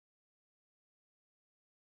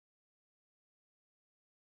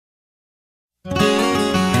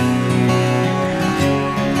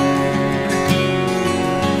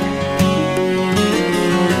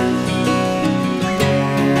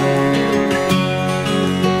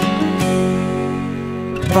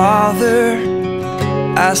Father,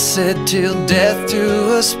 I said till death do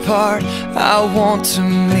us part. I want to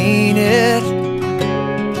mean it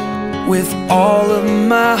with all of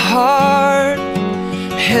my heart.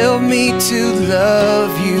 Help me to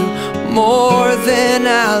love you more than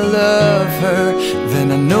I love her.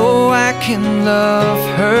 Then I know I can love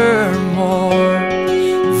her more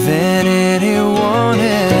than anyone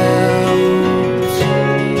else.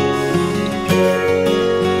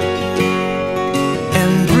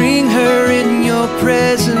 And bring her in your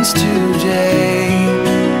presence today.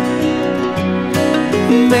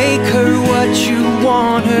 Make her what you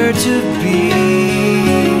want her to be.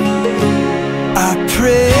 I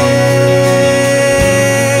pray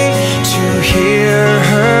to hear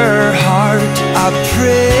her heart. I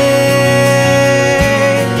pray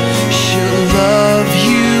she'll love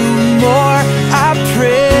you more. I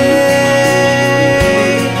pray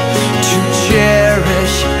to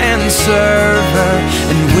cherish and serve her,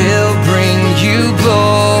 and will bring you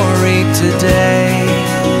glory today.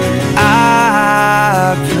 I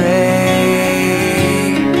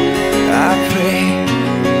pray, I pray.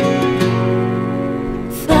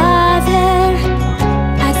 Father,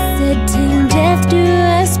 I said till death do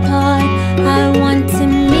us part. I want to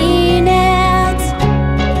mean it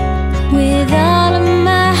with all of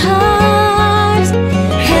my heart.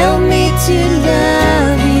 Help me to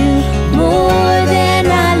love you more than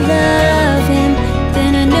I love him.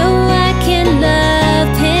 Then I know I can love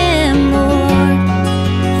him more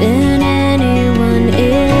than anyone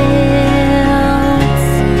else.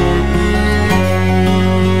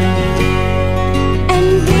 And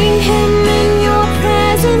bring him in your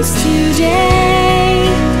presence today.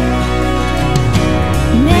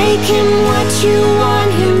 Make him what you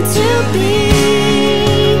want him to be.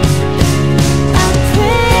 I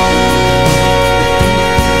pray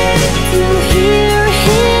to hear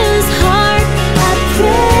his heart. I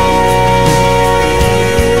pray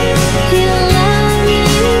he'll love you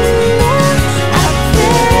more. I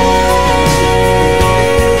pray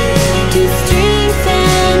to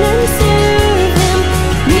strengthen and serve him.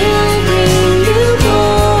 We'll bring you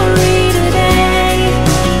glory today.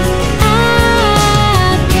 I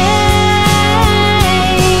pray.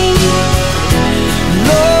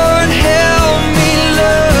 Lord, help me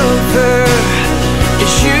love her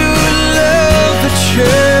as you love the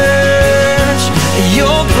church,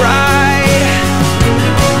 your bride.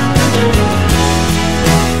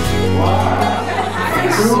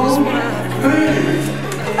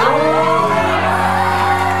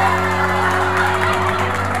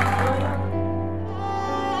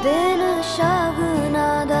 दिन शगुना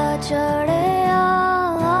दा चढ़िया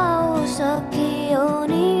आओ सखियो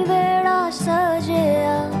नी वेड़ा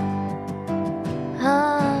सजिया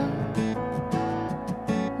हाँ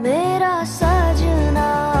मेरा